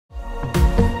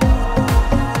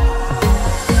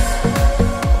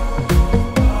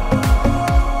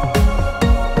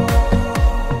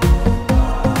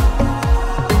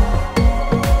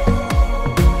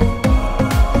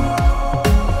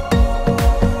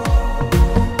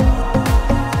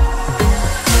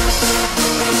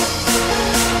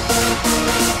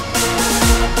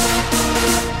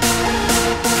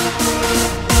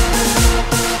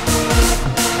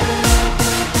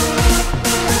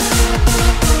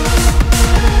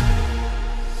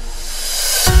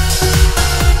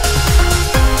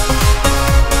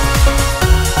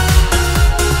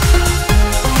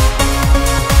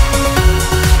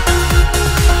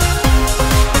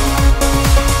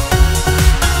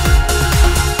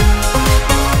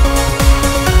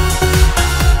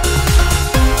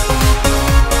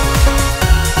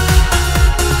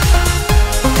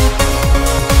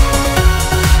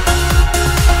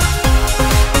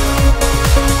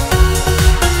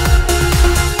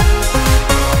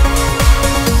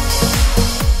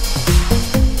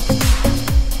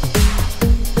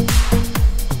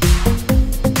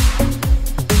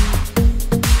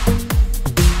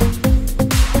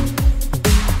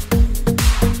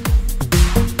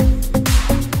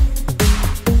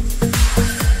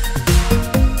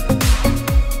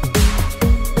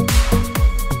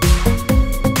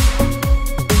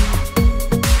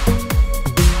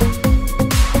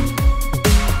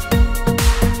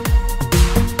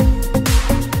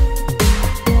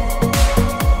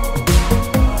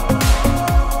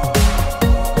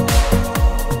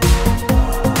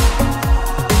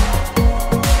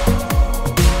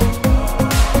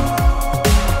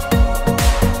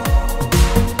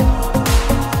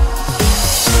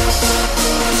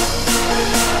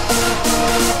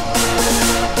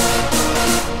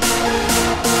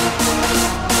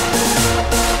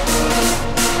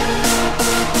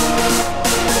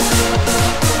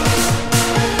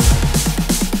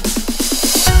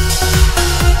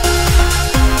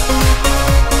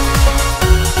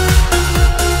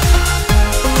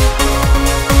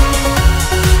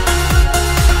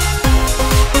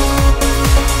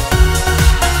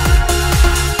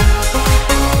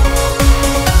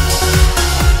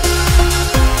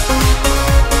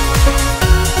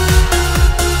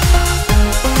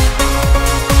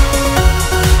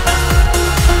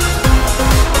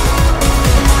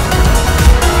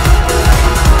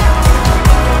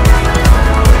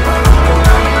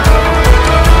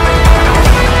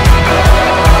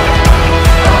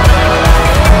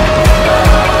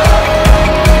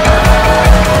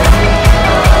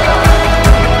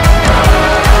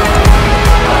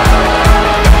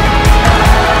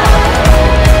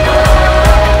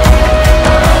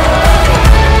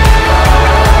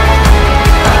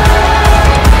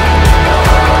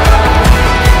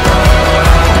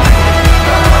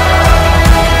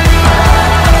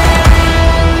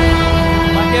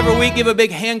week. Give a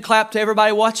big hand clap to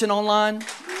everybody watching online.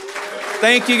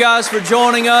 Thank you guys for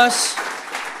joining us.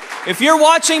 If you're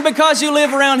watching because you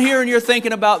live around here and you're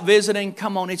thinking about visiting,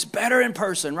 come on, it's better in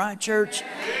person, right, church?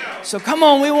 So come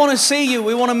on, we want to see you.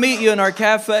 We want to meet you in our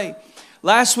cafe.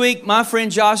 Last week, my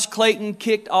friend Josh Clayton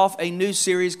kicked off a new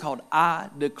series called I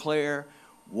Declare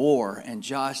War. And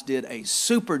Josh did a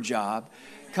super job.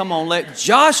 Come on, let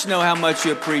Josh know how much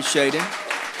you appreciate him.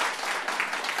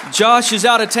 Josh is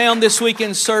out of town this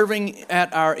weekend serving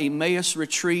at our Emmaus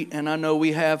retreat, and I know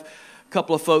we have a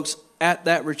couple of folks at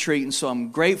that retreat, and so I'm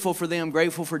grateful for them,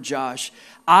 grateful for Josh.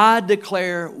 I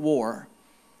declare war.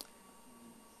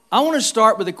 I want to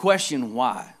start with the question,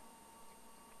 why?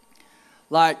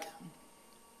 Like,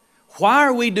 why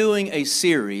are we doing a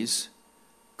series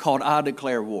called I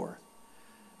Declare War?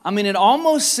 I mean, it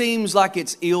almost seems like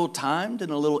it's ill-timed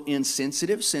and a little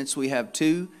insensitive since we have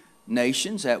two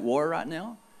nations at war right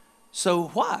now. So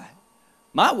why?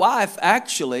 My wife,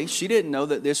 actually, she didn't know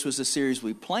that this was a series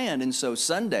we planned. And so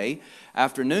Sunday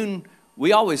afternoon,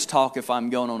 we always talk if I'm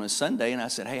going on a Sunday. And I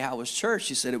said, hey, how was church?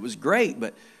 She said, it was great.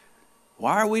 But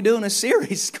why are we doing a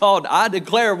series called I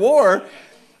Declare War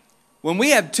when we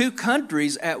have two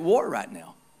countries at war right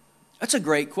now? That's a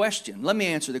great question. Let me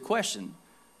answer the question.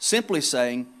 Simply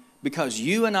saying, because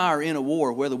you and I are in a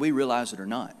war whether we realize it or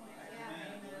not.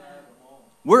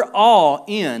 We're all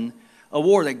in a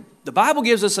war. The Bible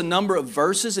gives us a number of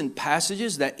verses and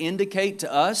passages that indicate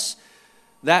to us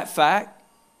that fact.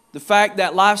 The fact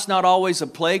that life's not always a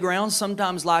playground.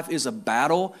 Sometimes life is a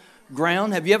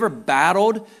battleground. Have you ever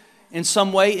battled in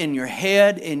some way in your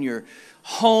head, in your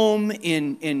home,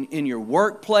 in your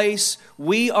workplace?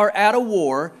 We are at a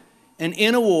war and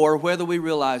in a war whether we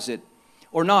realize it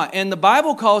or not. And the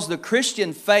Bible calls the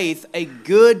Christian faith a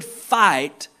good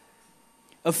fight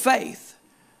of faith.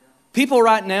 People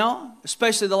right now,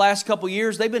 especially the last couple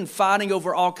years, they've been fighting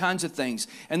over all kinds of things.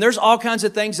 And there's all kinds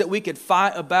of things that we could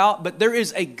fight about, but there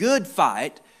is a good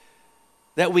fight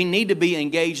that we need to be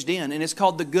engaged in, and it's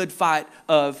called the good fight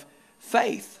of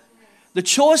faith. The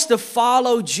choice to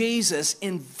follow Jesus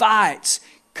invites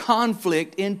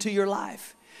conflict into your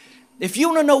life. If you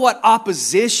want to know what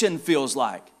opposition feels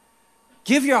like,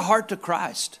 give your heart to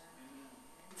Christ.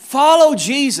 Follow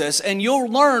Jesus, and you'll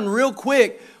learn real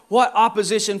quick what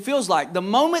opposition feels like. The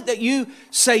moment that you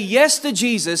say yes to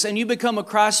Jesus and you become a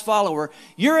Christ follower,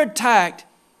 you're attacked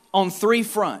on three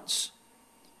fronts.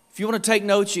 If you want to take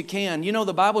notes, you can. You know,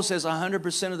 the Bible says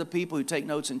 100% of the people who take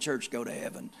notes in church go to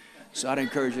heaven. So I'd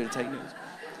encourage you to take notes.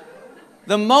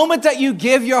 The moment that you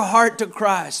give your heart to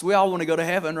Christ, we all want to go to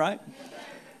heaven, right?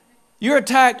 You're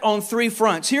attacked on three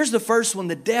fronts. Here's the first one,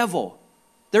 the devil.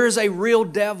 There is a real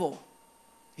devil.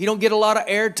 He don't get a lot of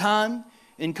airtime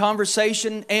in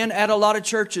conversation and at a lot of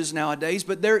churches nowadays,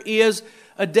 but there is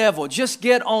a devil. Just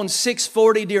get on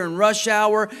 640 during rush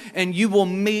hour and you will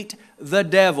meet the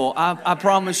devil. I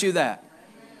promise you that.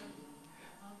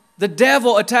 The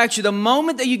devil attacks you. The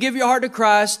moment that you give your heart to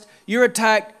Christ, you're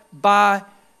attacked by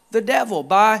the devil,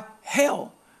 by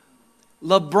hell.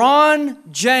 LeBron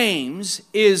James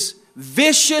is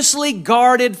viciously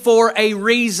guarded for a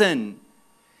reason.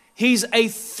 He's a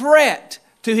threat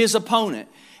to his opponent.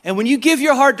 And when you give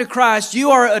your heart to Christ, you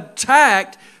are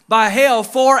attacked by hell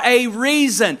for a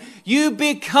reason. You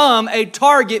become a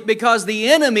target because the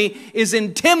enemy is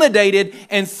intimidated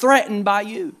and threatened by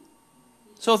you.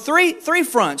 So three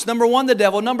fronts. Number one, the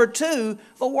devil. Number two,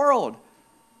 the world.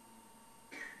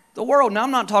 The world. Now, I'm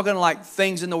not talking like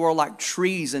things in the world like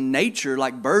trees and nature,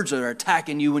 like birds that are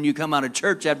attacking you when you come out of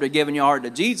church after giving your heart to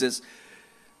Jesus.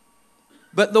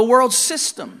 But the world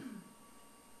system.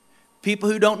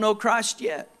 People who don't know Christ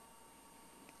yet.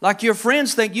 Like your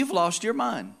friends think you've lost your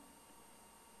mind.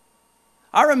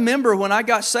 I remember when I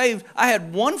got saved, I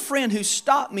had one friend who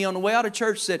stopped me on the way out of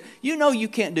church and said, you know you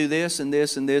can't do this and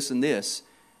this and this and this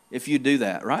if you do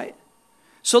that, right?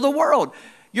 So the world,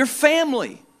 your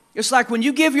family. It's like when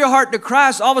you give your heart to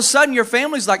Christ, all of a sudden your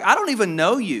family's like, I don't even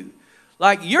know you.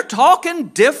 Like you're talking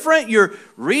different, you're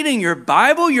reading your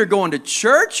Bible, you're going to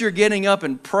church, you're getting up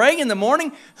and praying in the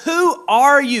morning. Who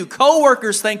are you?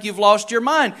 Co-workers think you've lost your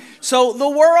mind. So the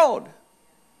world.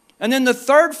 And then the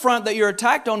third front that you're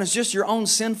attacked on is just your own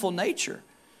sinful nature.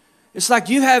 It's like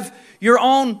you have your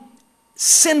own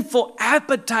sinful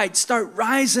appetites start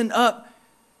rising up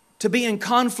to be in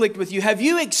conflict with you. Have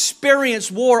you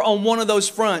experienced war on one of those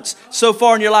fronts so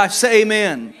far in your life? Say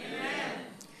amen. Amen.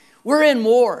 We're in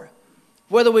war,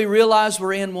 whether we realize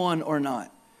we're in one or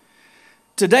not.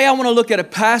 Today I want to look at a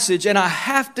passage, and I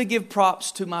have to give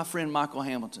props to my friend Michael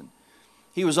Hamilton.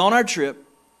 He was on our trip,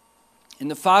 and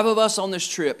the five of us on this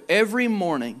trip, every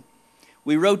morning,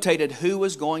 we rotated who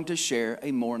was going to share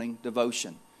a morning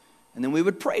devotion. And then we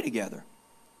would pray together.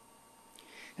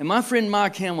 And my friend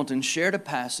Mike Hamilton shared a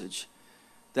passage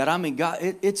that, I mean, God,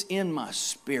 it's in my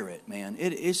spirit, man.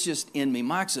 It's just in me.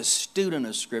 Mike's a student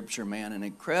of Scripture, man, an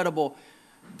incredible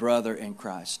brother in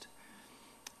Christ.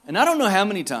 And I don't know how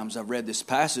many times I've read this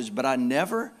passage, but I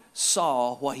never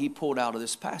saw what he pulled out of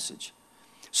this passage.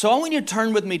 So I want you to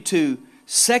turn with me to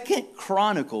 2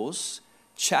 Chronicles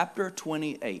chapter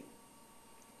 28.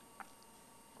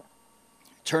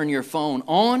 Turn your phone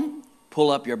on, pull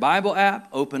up your Bible app,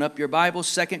 open up your Bible,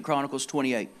 2 Chronicles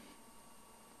 28.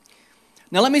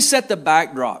 Now let me set the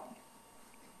backdrop.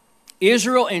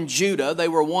 Israel and Judah, they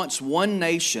were once one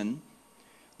nation.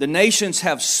 The nations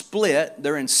have split.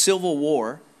 They're in civil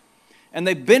war. And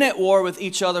they've been at war with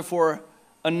each other for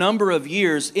a number of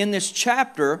years. In this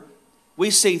chapter, we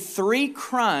see 3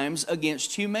 crimes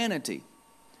against humanity.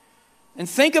 And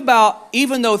think about,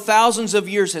 even though thousands of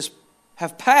years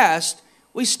have passed,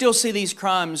 we still see these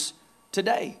crimes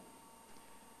today.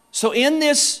 So in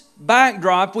this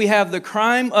backdrop, we have the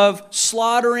crime of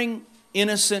slaughtering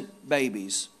innocent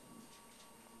babies.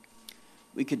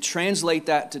 We could translate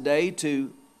that today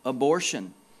to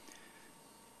abortion.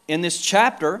 In this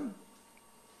chapter,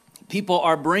 people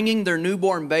are bringing their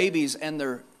newborn babies and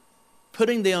they're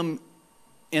putting them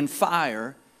in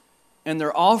fire and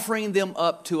they're offering them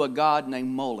up to a god named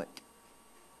Moloch.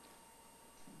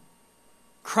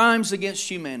 Crimes against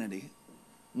humanity.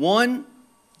 1,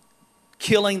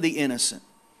 killing the innocent.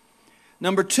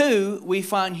 Number 2, we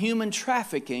find human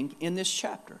trafficking in this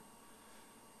chapter.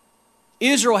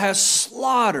 Israel has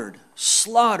slaughtered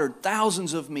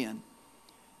thousands of men.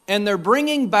 And they're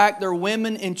bringing back their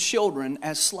women and children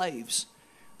as slaves.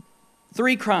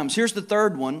 3 crimes. Here's the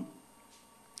third one.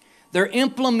 They're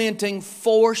implementing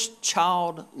forced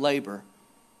child labor.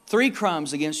 3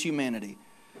 crimes against humanity.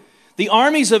 The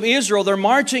armies of Israel, they're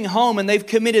marching home and they've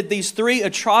committed these 3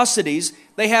 atrocities.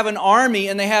 They have an army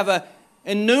and they have an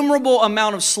innumerable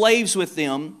amount of slaves with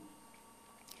them.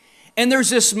 And there's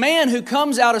this man who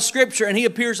comes out of Scripture and he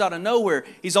appears out of nowhere.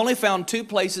 He's only found 2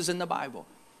 places in the Bible.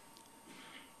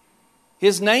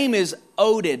 His name is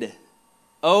Oded.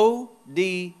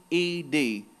 O-D-E-D.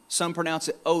 Some pronounce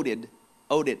it Oded.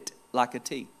 Oded, like a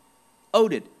T.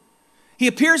 Oded. He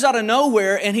appears out of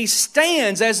nowhere and he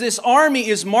stands as this army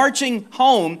is marching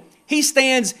home. He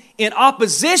stands in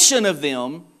opposition of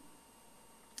them.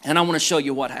 And I want to show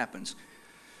you what happens.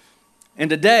 And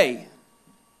today,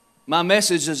 my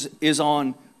message is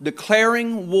on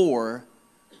declaring war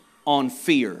on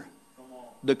fear.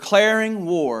 Declaring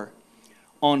war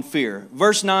on fear.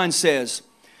 Verse 9 says,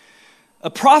 a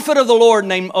prophet of the Lord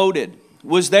named Oded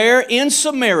was there in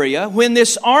Samaria when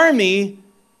this army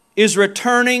is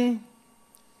returning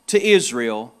to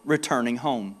Israel, returning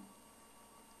home.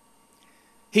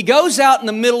 He goes out in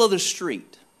the middle of the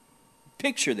street.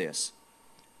 Picture this.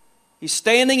 He's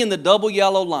standing in the double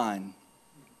yellow line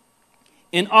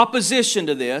in opposition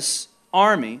to this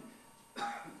army.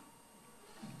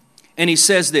 And he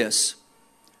says this.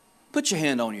 Put your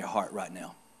hand on your heart right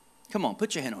now. Come on,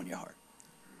 put your hand on your heart.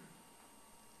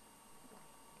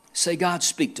 Say, God,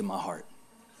 speak to my heart.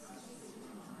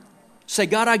 Say,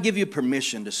 God, I give you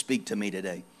permission to speak to me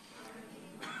today.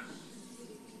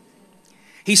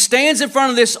 He stands in front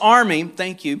of this army,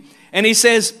 thank you, and he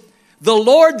says, the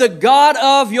Lord, the God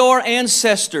of your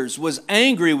ancestors, was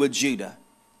angry with Judah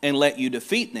and let you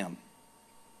defeat them.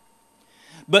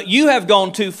 But you have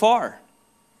gone too far.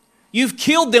 You've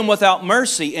killed them without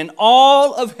mercy, and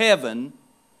all of heaven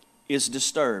is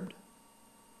disturbed.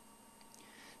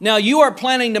 Now you are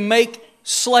planning to make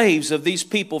slaves of these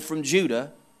people from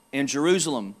Judah and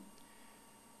Jerusalem.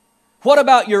 What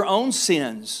about your own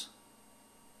sins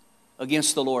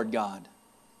against the Lord God?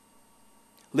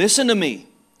 Listen to me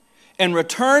and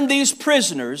return these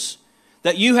prisoners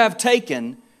that you have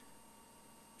taken,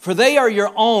 for they are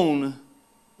your own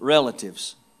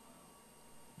relatives.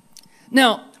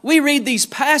 Now, we read these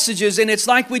passages and it's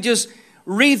like we just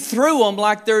read through them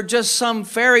like they're just some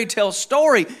fairy tale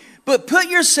story. But put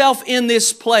yourself in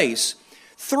this place.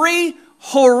 3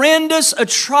 horrendous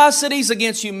atrocities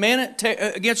against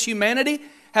humanity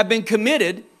have been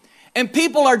committed, and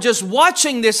people are just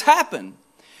watching this happen.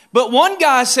 But one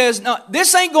guy says, no,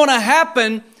 this ain't going to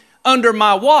happen under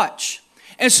my watch.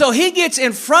 And so he gets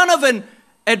in front of an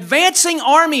advancing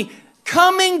army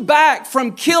coming back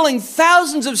from killing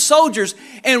thousands of soldiers,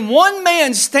 and one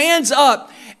man stands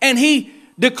up and he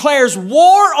declares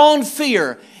war on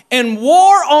fear. and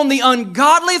war on the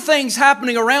ungodly things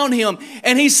happening around him.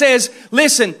 And he says,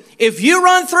 listen, if you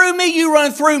run through me, you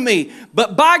run through me.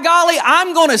 But by golly,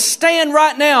 I'm going to stand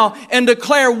right now and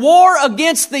declare war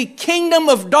against the kingdom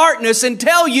of darkness and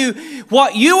tell you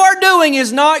what you are doing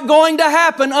is not going to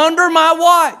happen under my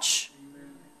watch.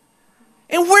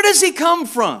 And where does he come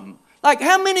from? Like,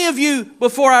 how many of you,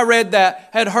 before I read that,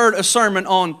 had heard a sermon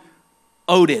on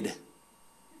Oded?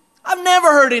 I've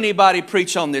never heard anybody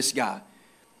preach on this guy.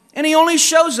 And he only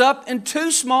shows up in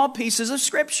 2 small pieces of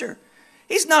Scripture.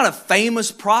 He's not a famous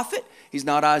prophet. He's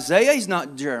not Isaiah. He's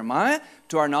not Jeremiah.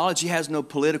 To our knowledge, he has no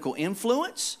political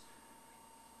influence.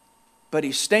 But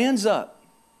he stands up.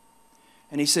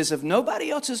 And he says, if nobody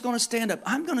else is going to stand up,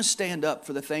 I'm going to stand up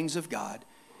for the things of God.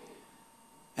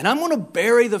 And I'm going to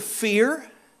bury the fear.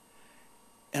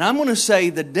 And I'm going to say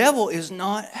the devil is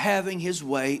not having his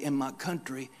way in my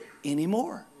country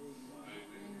anymore.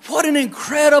 What an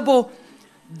incredible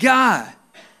guy.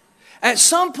 At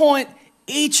some point,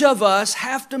 each of us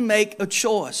have to make a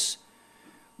choice.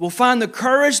 We'll find the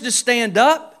courage to stand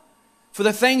up for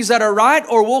the things that are right,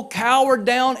 or we'll cower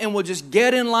down and we'll just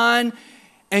get in line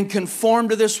and conform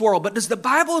to this world. But does the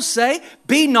Bible say,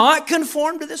 be not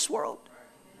conformed to this world?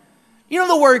 You know,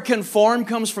 the word conform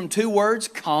comes from 2 words,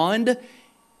 conned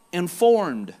and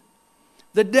formed.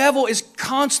 The devil is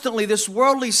constantly, this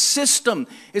worldly system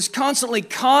is constantly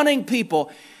conning people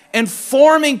and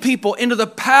forming people into the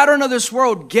pattern of this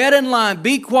world. Get in line,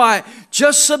 be quiet,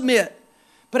 just submit.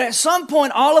 But at some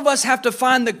point, all of us have to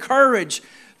find the courage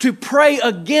to pray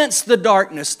against the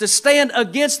darkness, to stand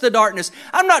against the darkness.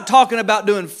 I'm not talking about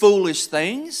doing foolish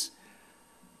things.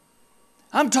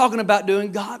 I'm talking about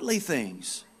doing godly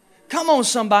things. Come on,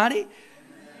 somebody.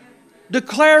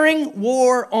 Declaring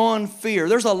war on fear.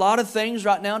 There's a lot of things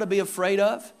right now to be afraid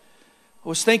of. I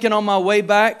was thinking on my way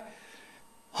back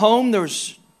home,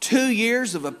 there's 2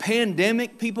 years of a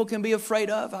pandemic people can be afraid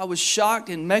of. I was shocked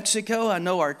in Mexico. I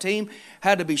know our team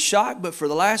had to be shocked, but for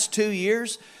the last 2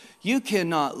 years, you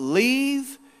cannot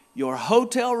leave your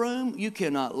hotel room. You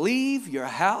cannot leave your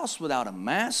house without a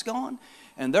mask on.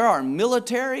 And there are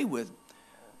military with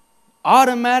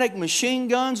automatic machine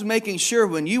guns making sure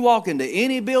when you walk into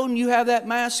any building you have that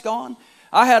mask on.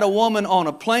 I had a woman on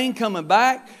a plane coming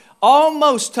back,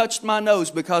 almost touched my nose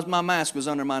because my mask was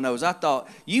under my nose. I thought,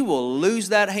 you will lose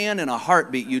that hand in a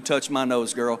heartbeat, you touch my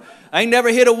nose, girl. I ain't never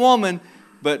hit a woman,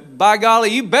 but by golly,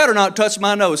 you better not touch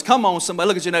my nose. Come on, somebody,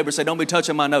 look at your neighbor and say, don't be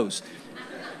touching my nose.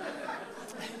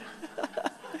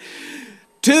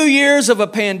 2 years of a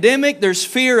pandemic, there's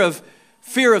fear of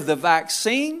the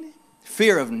vaccine.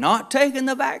 Fear of not taking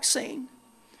the vaccine,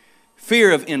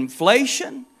 fear of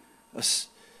inflation,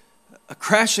 a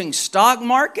crashing stock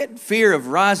market, fear of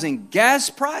rising gas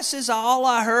prices. All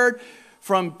I heard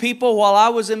from people while I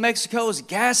was in Mexico is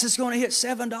gas is going to hit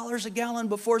 $7 a gallon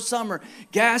before summer.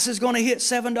 Gas is going to hit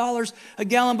 $7 a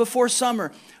gallon before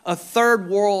summer. A third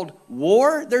world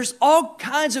war. There's all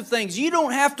kinds of things. You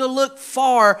don't have to look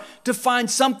far to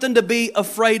find something to be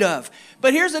afraid of.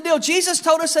 But here's the deal. Jesus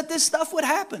told us that this stuff would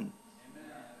happen.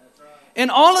 And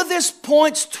all of this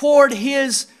points toward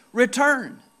His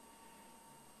return.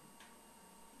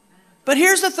 But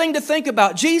here's the thing to think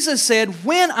about. Jesus said,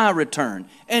 when I return,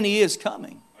 and He is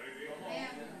coming.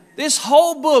 This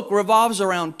whole book revolves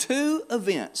around 2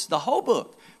 events. The whole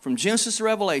book, from Genesis to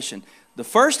Revelation. The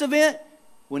first event,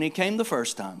 when He came the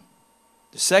first time.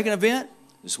 The second event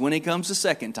is when He comes the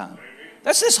second time.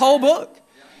 That's this whole book.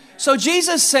 So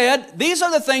Jesus said, these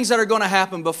are the things that are going to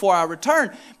happen before I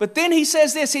return. But then He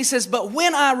says this, He says, but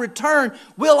when I return,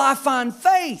 will I find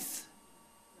faith?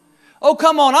 Oh,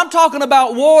 come on, I'm talking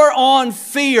about war on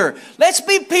fear. Let's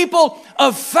be people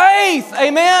of faith,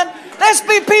 amen? Let's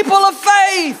be people of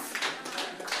faith.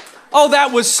 Oh,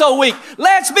 that was so weak.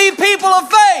 Let's be people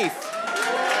of faith.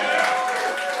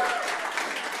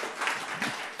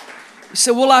 He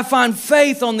said, will I find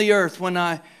faith on the earth when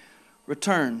I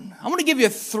return? I want to give you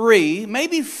 3,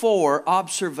 maybe 4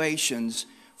 observations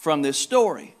from this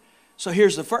story. So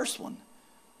here's the first one.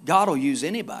 God will use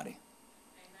anybody.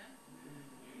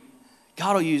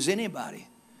 God will use anybody.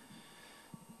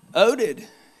 Oded,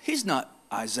 he's not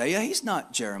Isaiah, he's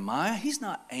not Jeremiah, he's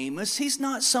not Amos, he's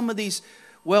not some of these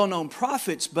well-known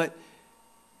prophets, but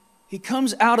he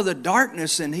comes out of the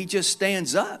darkness and he just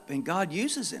stands up and God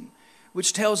uses him,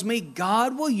 which tells me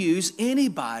God will use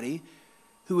anybody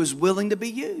who is willing to be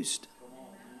used.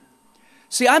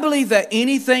 See, I believe that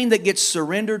anything that gets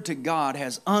surrendered to God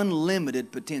has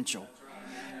unlimited potential.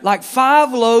 Like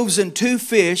 5 loaves and 2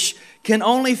 fish can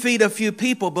only feed a few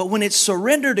people, but when it's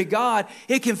surrendered to God,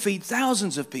 it can feed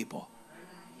thousands of people.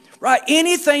 Right?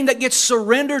 Anything that gets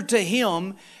surrendered to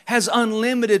Him has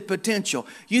unlimited potential.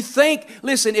 You think,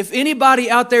 listen, if anybody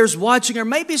out there is watching, or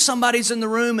maybe somebody's in the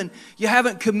room and you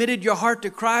haven't committed your heart to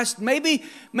Christ, maybe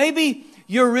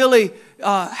you're really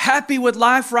happy with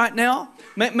life right now.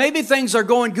 Maybe things are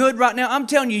going good right now. I'm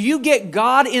telling you, you get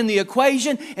God in the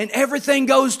equation and everything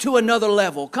goes to another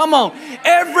level. Come on.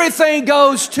 Everything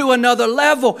goes to another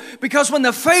level. Because when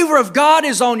the favor of God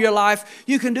is on your life,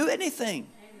 you can do anything.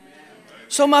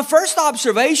 So my first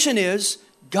observation is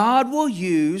God will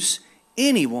use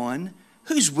anyone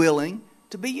who's willing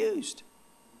to be used.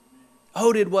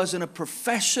 Oded wasn't a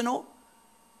professional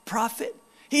prophet.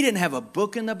 He didn't have a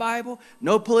book in the Bible,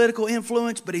 no political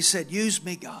influence, but he said, use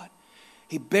me, God.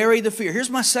 He buried the fear. Here's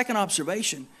my second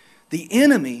observation. The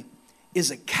enemy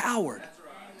is a coward.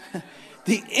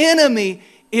 The enemy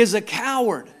is a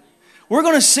coward. We're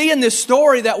going to see in this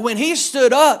story that when he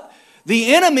stood up,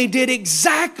 the enemy did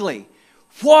exactly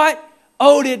what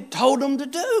Oded told him to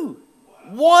do.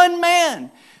 One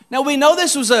man. Now we know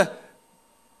this was a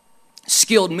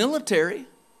skilled military.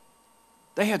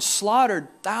 They had slaughtered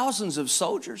thousands of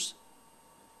soldiers.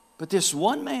 But this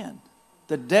one man,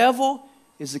 the devil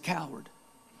is a coward.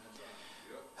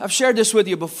 I've shared this with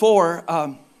you before.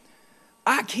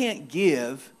 I can't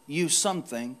give you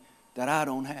something that I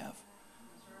don't have.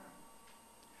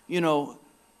 You know,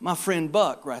 my friend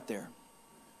Buck right there.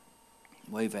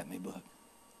 Wave at me, Buck.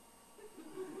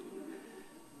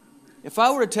 If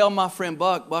I were to tell my friend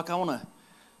Buck, I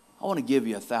want to give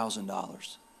you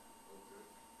 $1,000.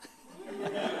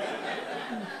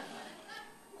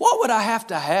 What would I have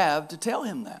to tell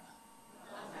him that?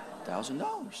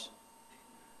 $1,000.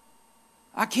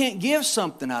 I can't give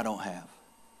something I don't have.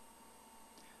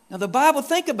 Now the Bible,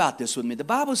 think about this with me. The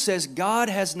Bible says God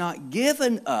has not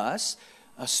given us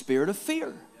a spirit of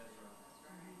fear.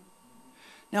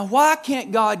 Now why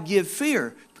can't God give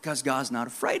fear? Because God's not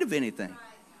afraid of anything.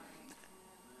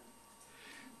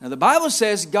 Now the Bible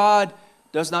says God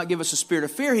does not give us a spirit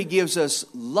of fear. He gives us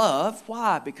love.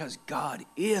 Why? Because God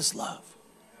is love.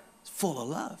 It's full of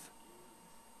love.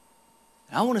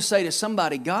 And I want to say to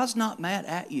somebody, God's not mad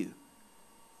at you.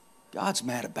 God's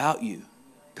mad about you.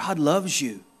 God loves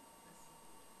you.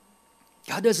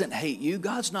 God doesn't hate you.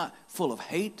 God's not full of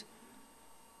hate.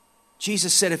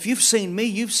 Jesus said, if you've seen me,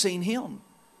 you've seen Him.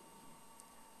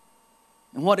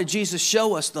 And what did Jesus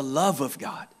show us? The love of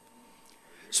God.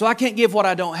 So I can't give what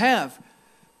I don't have.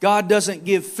 God doesn't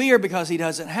give fear because He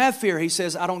doesn't have fear. He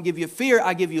says, I don't give you fear.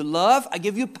 I give you love. I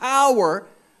give you power.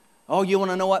 Oh, you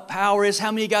want to know what power is?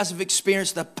 How many of you guys have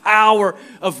experienced the power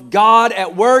of God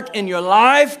at work in your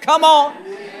life? Come on.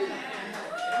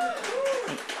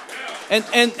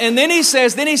 And then he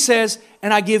says,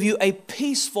 and I give you a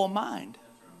peaceful mind.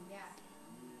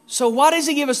 So why does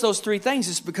He give us those three things?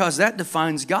 It's because that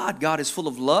defines God. God is full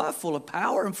of love, full of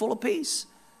power, and full of peace.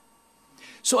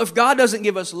 So if God doesn't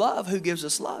give us love, who gives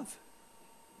us love?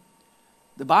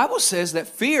 The Bible says that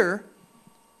fear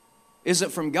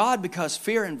isn't from God because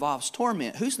fear involves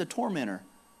torment. Who's the tormentor?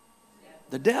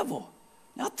 The devil.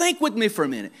 Now think with me for a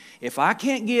minute. If I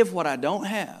can't give what I don't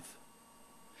have,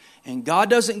 and God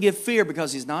doesn't give fear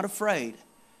because He's not afraid,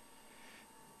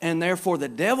 and therefore the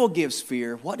devil gives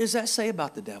fear, what does that say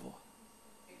about the devil?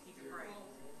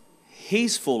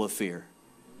 He's full of fear.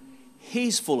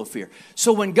 He's full of fear.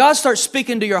 So when God starts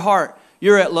speaking to your heart,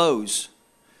 you're at Lowe's.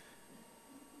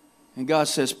 And God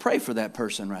says, pray for that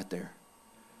person right there.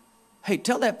 Hey,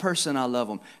 tell that person I love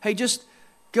them. Hey, just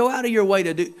go out of your way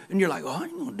to do. And you're like, oh, I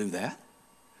ain't going to do that.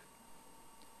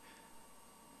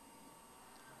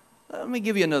 Let me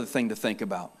give you another thing to think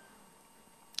about.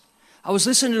 I was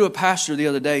listening to a pastor the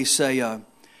other day say,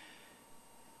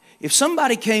 if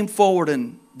somebody came forward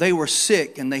and they were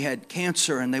sick and they had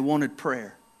cancer and they wanted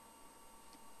prayer,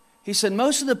 he said,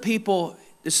 most of the people,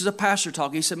 this is a pastor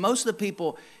talking, he said, most of the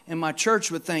people in my church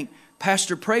would think,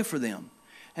 Pastor, pray for them.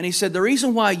 And he said, the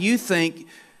reason why you think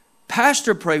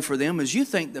pastor pray for them is you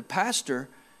think the pastor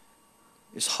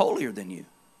is holier than you,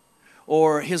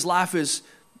 or his life is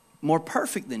more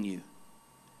perfect than you.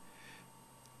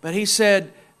 But he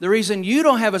said, the reason you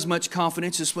don't have as much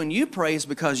confidence is when you pray is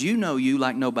because you know you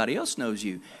like nobody else knows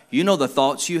you. You know the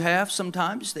thoughts you have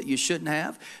sometimes that you shouldn't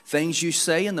have, things you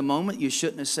say in the moment you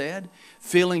shouldn't have said,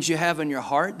 feelings you have in your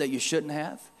heart that you shouldn't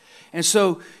have. And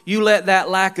so you let that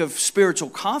lack of spiritual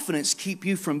confidence keep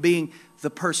you from being the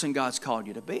person God's called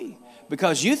you to be.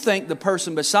 Because you think the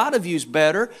person beside of you is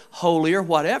better, holier,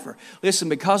 whatever. Listen,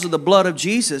 because of the blood of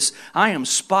Jesus, I am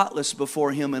spotless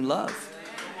before Him in love.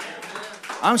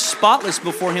 I'm spotless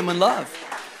before Him in love.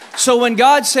 So when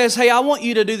God says, hey, I want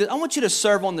you to do this, I want you to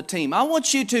serve on the team. I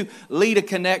want you to lead a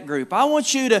connect group. I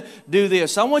want you to do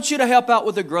this. I want you to help out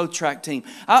with the growth track team.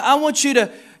 I want you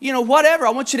to, whatever.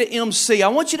 I want you to MC. I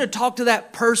want you to talk to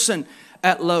that person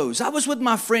at Lowe's. I was with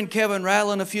my friend Kevin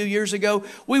Radlin a few years ago.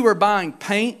 We were buying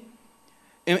paint.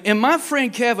 And my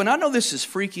friend Kevin, I know this is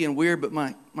freaky and weird, but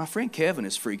my friend Kevin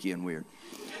is freaky and weird.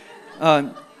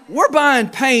 We're buying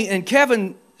paint, and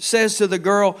Kevin says to the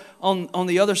girl on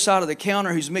the other side of the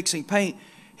counter who's mixing paint,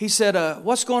 he said,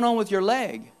 what's going on with your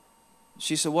leg?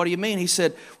 She said, what do you mean? He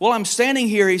said, well, I'm standing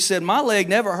here. He said, my leg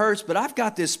never hurts, but I've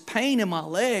got this pain in my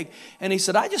leg. And he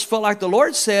said, I just felt like the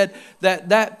Lord said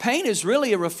that pain is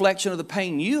really a reflection of the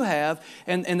pain you have,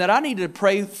 and that I needed to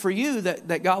pray for you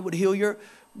that God would heal your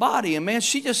body. And man,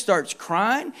 she just starts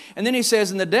crying. And then he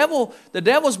says, and the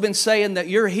devil's been saying that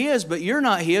you're his, but you're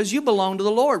not his. You belong to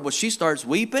the Lord. Well, she starts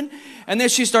weeping. And then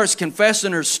she starts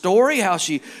confessing her story, how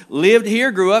she lived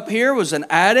here, grew up here, was an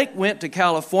addict, went to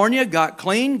California, got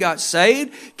clean, got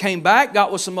saved, came back,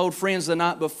 got with some old friends the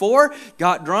night before,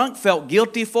 got drunk, felt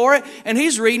guilty for it. And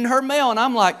he's reading her mail. And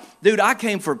I'm like, dude, I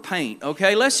came for paint,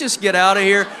 okay? Let's just get out of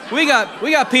here. We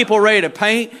got people ready to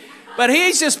paint. But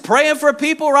he's just praying for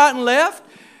people right and left.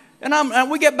 And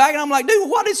we get back and I'm like, dude,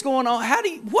 what is going on?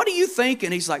 What do you think?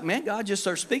 And he's like, man, God just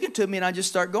starts speaking to me and I just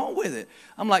start going with it.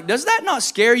 I'm like, does that not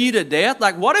scare you to death?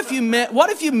 Like, what if you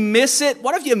miss it?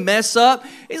 What if you mess up?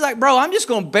 He's like, bro, I'm just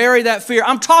going to bury that fear.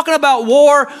 I'm talking about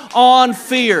war on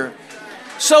fear.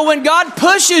 So when God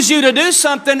pushes you to do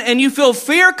something and you feel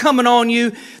fear coming on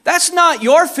you, that's not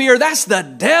your fear. That's the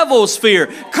devil's fear.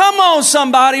 Come on,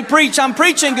 somebody, preach. I'm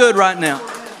preaching good right now.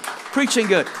 Preaching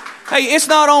good. Hey, it's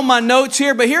not on my notes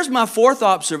here, but here's my fourth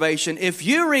observation. If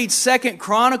you read 2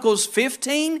 Chronicles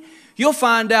 15, you'll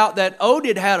find out that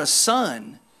Oded had a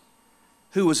son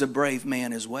who was a brave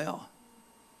man as well.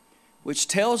 Which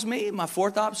tells me, my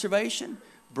fourth observation,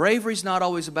 bravery's not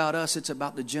always about us, it's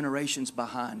about the generations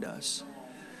behind us.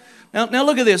 Now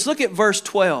look at this. Look at verse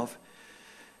 12.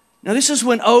 Now this is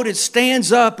when Oded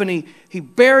stands up and he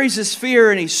buries his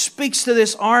fear and he speaks to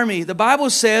this army. The Bible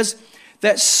says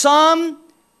that some...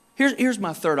 Here's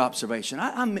my third observation.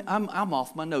 I'm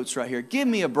off my notes right here. Give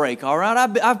me a break, all right?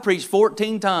 I've preached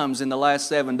 14 times in the last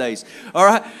 7 days, all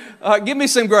right? Give me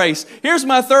some grace. Here's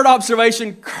my third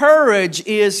observation. Courage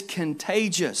is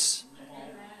contagious.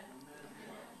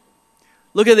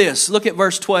 Look at this. Look at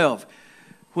verse 12.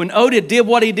 When Oded did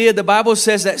what he did, the Bible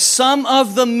says that some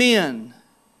of the men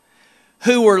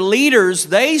who were leaders,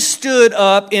 they stood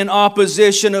up in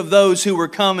opposition of those who were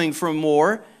coming from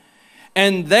war.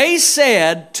 And they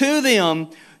said to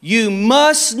them, you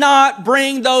must not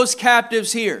bring those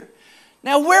captives here.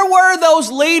 Now, where were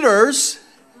those leaders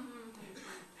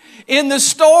in the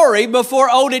story before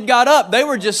Oded got up? They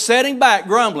were just sitting back,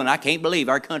 grumbling. I can't believe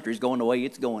our country's going the way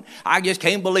it's going. I just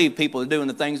can't believe people are doing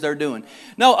the things they're doing.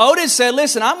 No, Oded said,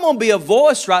 listen, I'm going to be a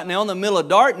voice right now in the middle of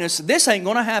darkness. This ain't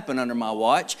going to happen under my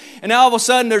watch. And now all of a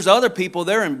sudden there's other people,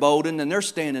 they're emboldened and they're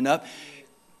standing up.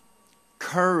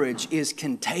 Courage is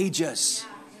contagious.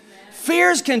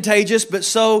 Fear is contagious, but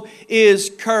so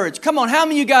is courage. Come on, how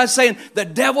many of you guys saying, the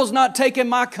devil's not taking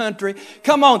my country?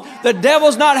 Come on, the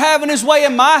devil's not having his way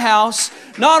in my house,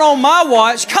 not on my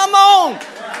watch. Come on.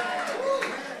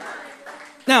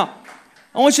 Now,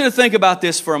 I want you to think about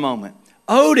this for a moment.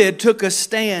 Oded took a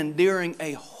stand during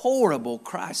a horrible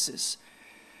crisis.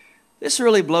 This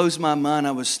really blows my mind.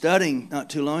 I was studying not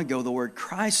too long ago the word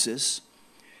crisis.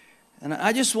 And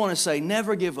I just want to say,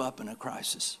 never give up in a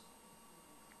crisis.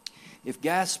 If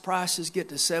gas prices get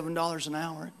to $7 an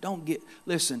hour,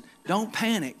 don't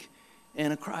panic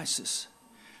in a crisis.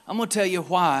 I'm going to tell you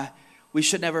why we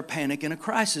should never panic in a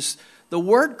crisis. The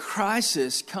word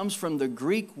crisis comes from the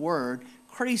Greek word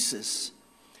krisis.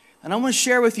 And I'm going to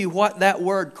share with you what that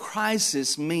word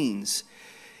crisis means.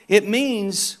 It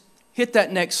means, hit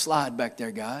that next slide back there,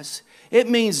 guys. It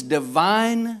means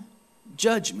divine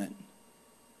judgment.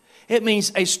 It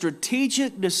means a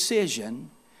strategic decision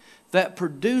that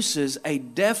produces a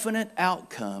definite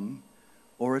outcome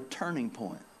or a turning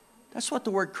point. That's what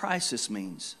the word crisis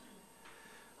means.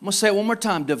 I'm going to say it one more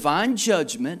time. Divine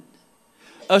judgment,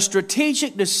 a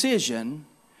strategic decision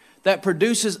that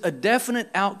produces a definite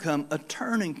outcome, a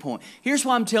turning point. Here's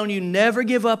why I'm telling you, never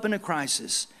give up in a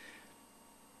crisis.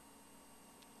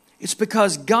 It's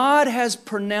because God has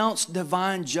pronounced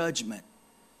divine judgment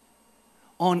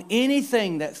on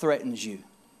anything that threatens you.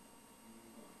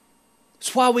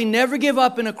 It's why we never give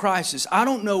up in a crisis. I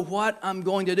don't know what I'm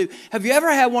going to do. Have you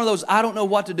ever had one of those I don't know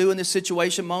what to do in this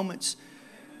situation moments?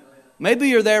 Maybe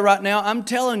you're there right now. I'm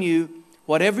telling you,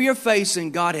 whatever you're facing,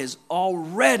 God has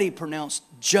already pronounced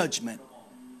judgment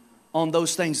on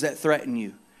those things that threaten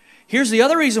you. Here's the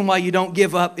other reason why you don't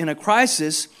give up in a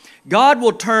crisis. God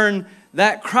will turn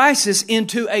that crisis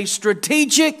into a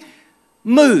strategic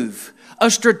move,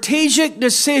 a strategic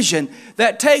decision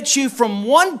that takes you from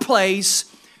one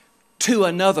place to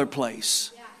another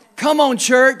place. Come on,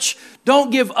 church.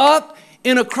 Don't give up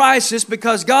in a crisis,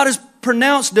 because God has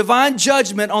pronounced divine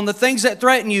judgment on the things that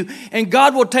threaten you, and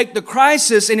God will take the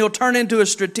crisis and He'll turn it into a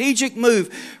strategic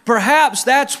move. Perhaps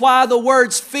that's why the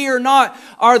words fear not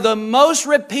are the most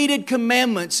repeated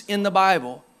commandments in the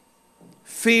Bible.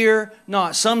 Fear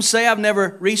not. Some say, I've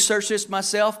never researched this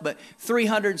myself, but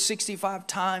 365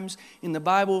 times in the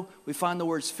Bible we find the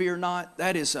words fear not.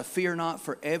 That is a fear not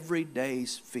for every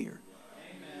day's fear.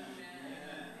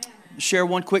 Share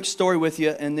one quick story with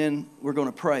you, and then we're going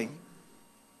to pray.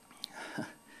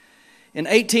 In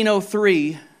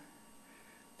 1803,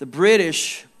 the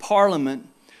British Parliament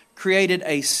created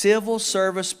a civil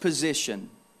service position.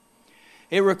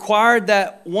 It required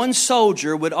that one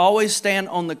soldier would always stand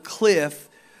on the cliff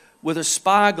with a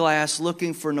spyglass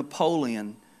looking for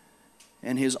Napoleon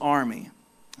and his army.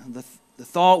 The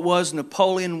thought was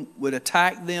Napoleon would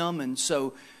attack them, and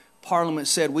so Parliament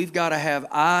said, we've got to have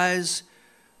eyes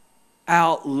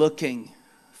out looking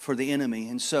for the enemy.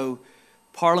 And so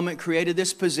Parliament created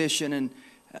this position, and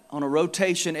on a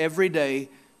rotation every day,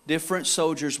 different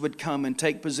soldiers would come and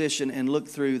take position and look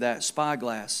through that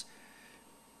spyglass.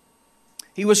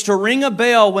 He was to ring a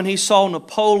bell when he saw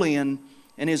Napoleon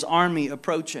and his army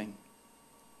approaching.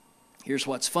 Here's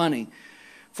what's funny.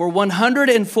 For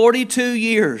 142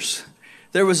 years,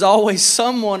 there was always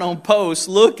someone on post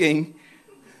looking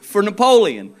for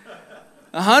Napoleon.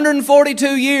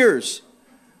 142 years.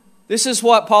 This is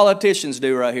what politicians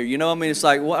do right here. You know what I mean? It's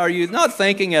like, what, are you not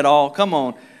thinking at all? Come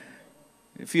on.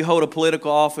 If you hold a political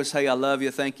office, hey, I love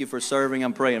you. Thank you for serving.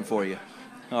 I'm praying for you.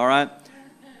 All right?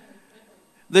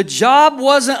 The job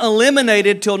wasn't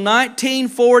eliminated till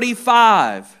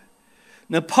 1945.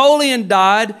 Napoleon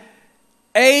died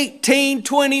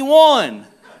 1821.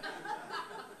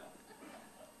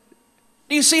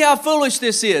 Do you see how foolish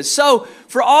this is? So,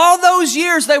 for all those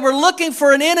years, they were looking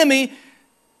for an enemy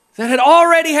that had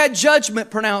already had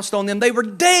judgment pronounced on them. They were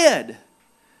dead.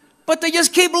 But they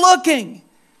just keep looking.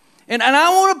 And I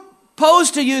want to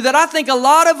pose to you that I think a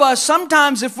lot of us,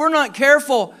 sometimes if we're not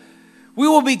careful, we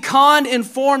will be conned and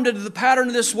formed into the pattern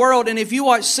of this world. And if you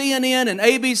watch CNN and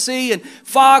ABC and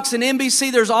Fox and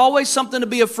NBC, there's always something to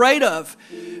be afraid of.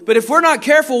 But if we're not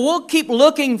careful, we'll keep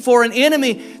looking for an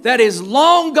enemy that is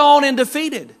long gone and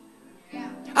defeated.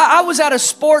 I was at a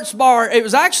sports bar. It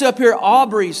was actually up here at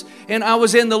Aubrey's. And I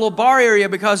was in the little bar area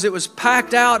because it was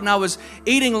packed out. And I was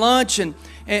eating lunch. And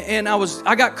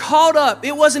I got caught up.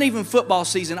 It wasn't even football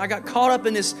season. I got caught up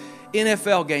in this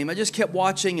NFL game. I just kept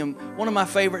watching, and one of my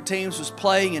favorite teams was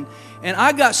playing, and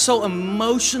I got so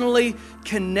emotionally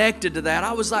connected to that.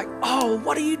 I was like, oh,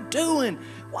 what are you doing?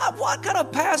 What kind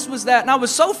of pass was that? And I was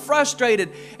so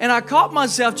frustrated, and I caught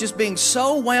myself just being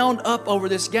so wound up over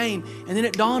this game, and then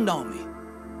it dawned on me.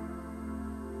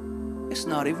 It's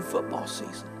not even football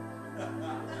season.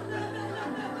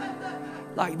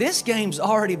 Like, this game's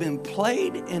already been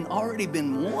played and already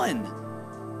been won.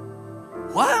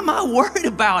 Why am I worried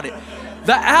about it?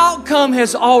 The outcome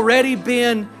has already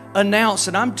been announced.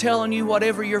 And I'm telling you,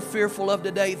 whatever you're fearful of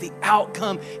today, the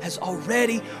outcome has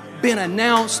already been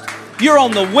announced. You're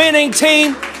on the winning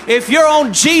team. If you're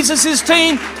on Jesus'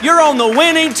 team, you're on the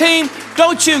winning team.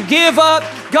 Don't you give up.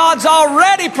 God's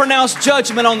already pronounced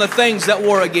judgment on the things that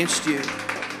war against you.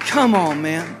 Come on,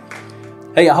 man.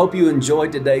 Hey, I hope you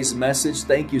enjoyed today's message.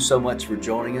 Thank you so much for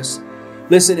joining us.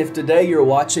 Listen, if today you're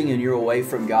watching and you're away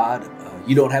from God,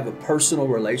 you don't have a personal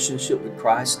relationship with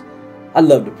Christ, I'd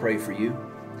love to pray for you.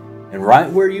 And right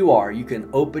where you are, you can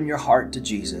open your heart to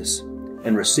Jesus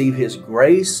and receive His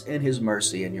grace and His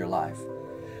mercy in your life.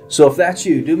 So if that's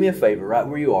you, do me a favor right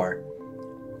where you are.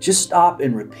 Just stop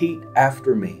and repeat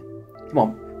after me. Come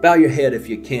on, bow your head if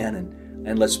you can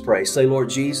and let's pray. Say, Lord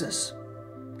Jesus,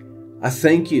 I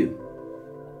thank you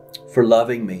for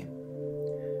loving me.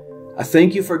 I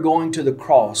thank you for going to the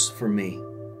cross for me,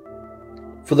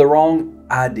 for the wrong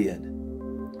I did.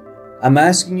 I'm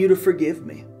asking you to forgive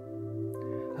me.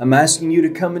 I'm asking you to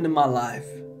come into my life.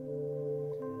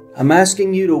 I'm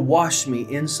asking you to wash me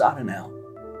inside and out.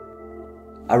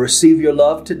 I receive your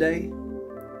love today.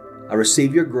 I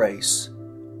receive your grace.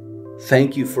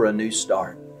 Thank you for a new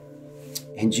start.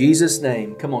 In Jesus'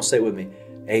 name, come on, say it with me.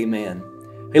 Amen.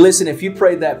 Hey, listen, if you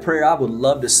prayed that prayer, I would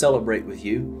love to celebrate with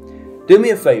you. Do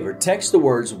me a favor. Text the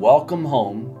words "Welcome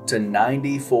Home" to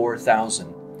 94,000.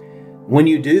 When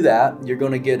you do that, you're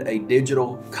going to get a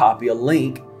digital copy, a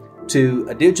link to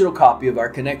a digital copy of our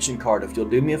connection card. If you'll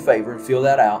do me a favor and fill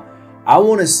that out, I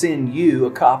want to send you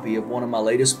a copy of one of my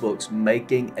latest books,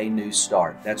 Making a New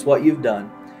Start. That's what you've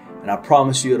done, and I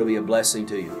promise you it'll be a blessing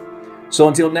to you. So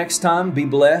until next time, be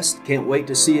blessed. Can't wait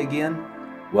to see you again.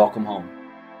 Welcome home.